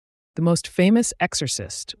The most famous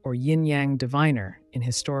exorcist, or yin-yang diviner, in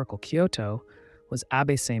historical Kyoto was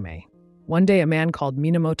Abe Seimei. One day, a man called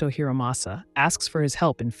Minamoto Hiromasa asks for his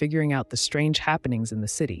help in figuring out the strange happenings in the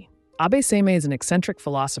city. Abe Seimei is an eccentric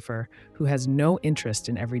philosopher who has no interest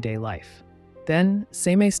in everyday life. Then,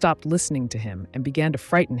 Seimei stopped listening to him and began to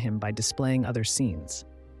frighten him by displaying other scenes.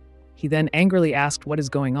 He then angrily asked what is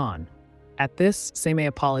going on. At this, Seimei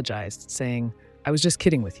apologized, saying, "I was just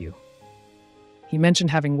kidding with you." He mentioned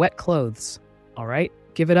having wet clothes. "All right,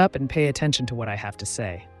 give it up and pay attention to what I have to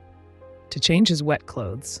say." To change his wet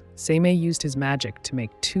clothes, Seimei used his magic to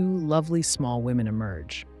make two lovely small women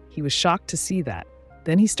emerge. He was shocked to see that.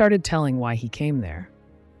 Then he started telling why he came there.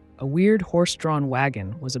 A weird horse-drawn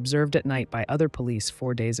wagon was observed at night by other police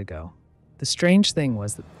 4 days ago. The strange thing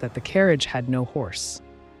was that the carriage had no horse.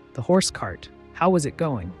 The horse cart, how was it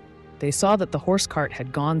going? They saw that the horse cart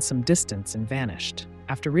had gone some distance and vanished.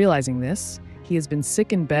 After realizing this, he has been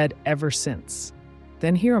sick in bed ever since.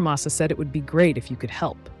 Then Hiromasa said it would be great if you could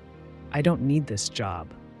help. "I don't need this job,"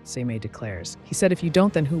 Seimei declares. He said, "If you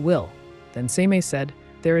don't, then who will?" Then Seimei said,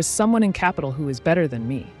 "There is someone in capital who is better than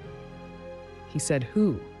me." He said,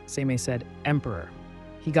 "Who?" Seimei said, "Emperor."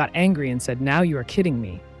 He got angry and said, "Now you are kidding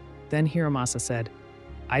me." Then Hiromasa said,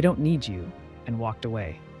 "I don't need you," and walked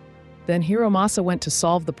away. Then Hiromasa went to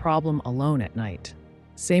solve the problem alone at night.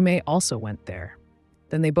 Seimei also went there.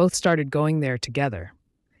 Then they both started going there together.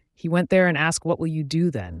 He went there and asked, "What will you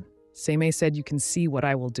do then?" Seimei said, "You can see what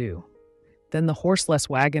I will do." Then the horseless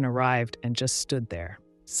wagon arrived and just stood there.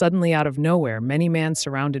 Suddenly, out of nowhere, many men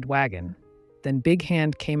surrounded wagon. Then Big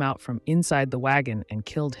Hand came out from inside the wagon and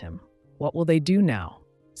killed him. What will they do now?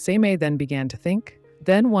 Seimei then began to think.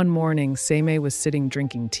 Then one morning, Seimei was sitting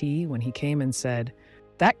drinking tea when he came and said,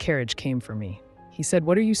 "That carriage came for me." He said,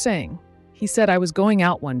 "What are you saying?" He said, "I was going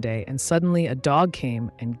out one day and suddenly a dog came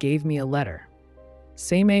and gave me a letter."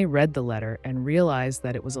 Seimei read the letter and realized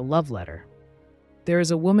that it was a love letter. There is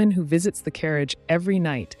a woman who visits the carriage every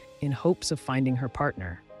night in hopes of finding her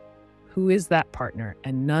partner. Who is that partner?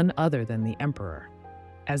 And none other than the emperor.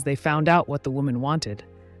 As they found out what the woman wanted,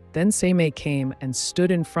 then Seimei came and stood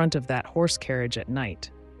in front of that horse carriage at night.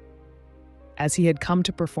 As he had come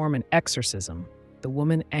to perform an exorcism, the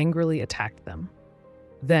woman angrily attacked them.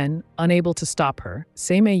 Then, unable to stop her,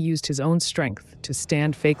 Seimei used his own strength to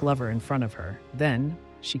stand fake lover in front of her. Then,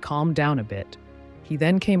 she calmed down a bit. He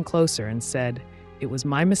then came closer and said, "It was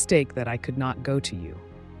my mistake that I could not go to you."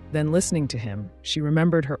 Then, listening to him, she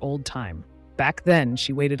remembered her old time. Back then,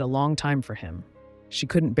 she waited a long time for him. She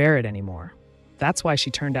couldn't bear it anymore. That's why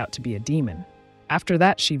she turned out to be a demon. After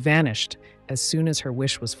that, she vanished as soon as her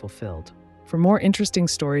wish was fulfilled. For more interesting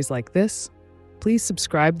stories like this, please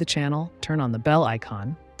subscribe the channel, turn on the bell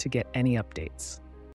icon to get any updates.